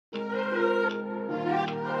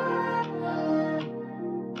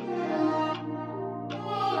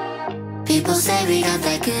People say we got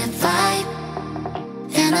that good vibe,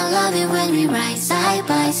 and I love it when we ride side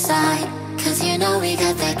by side, cause you know we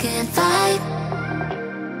got that good vibe.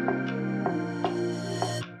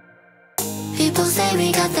 People say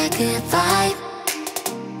we got that good vibe,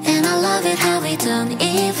 and I love it how we don't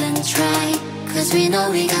even try, cause we know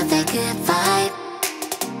we got that good vibe.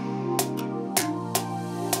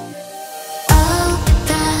 All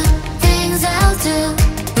the things I'll do,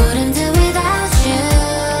 wouldn't do without you.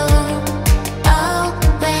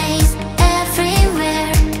 Always, everywhere,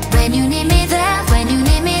 when you need me there, when you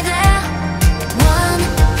need me there. One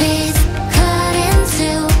piece cut in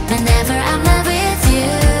two, whenever I'm not with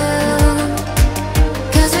you,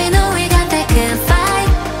 cause we know we got that good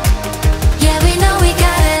vibe. Yeah, we know we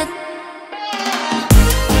got it.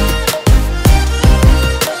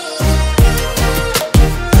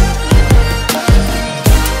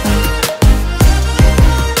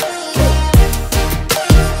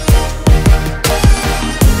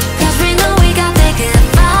 Cause we know we got that good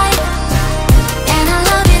vibe, and I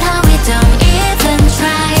love it how we don't even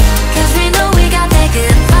try, cause we know we got that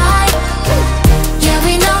good vibe. Yeah,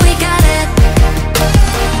 we know we got it.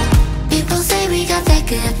 People say we got that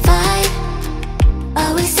good vibe,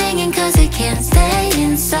 always singing cause it can't stay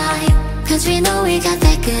inside, cause we know we got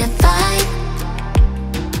that good vibe.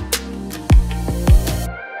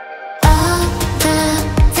 All the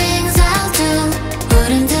things I'll do,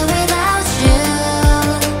 wouldn't do without you.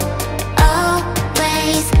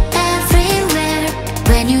 Always, everywhere,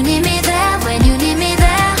 when you need me there, when you need me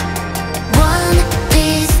there. One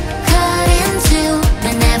piece cut in two,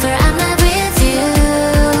 whenever I'm not with you,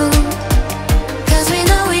 cause we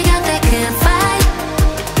know we got that good vibe.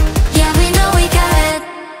 Yeah, we know we got it.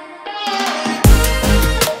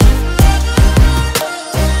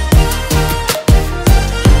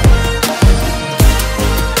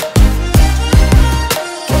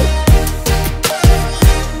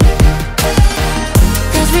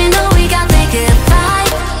 Cause we know we got that good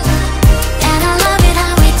vibe, and I love it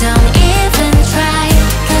how we don't even try,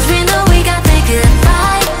 cause we know we got that good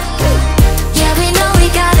vibe. Yeah, we know we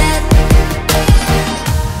got it.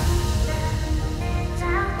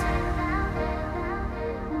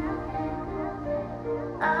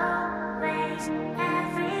 Always,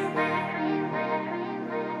 everywhere.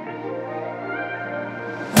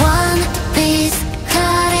 One piece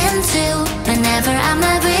cut in two, whenever I'm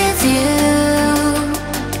not with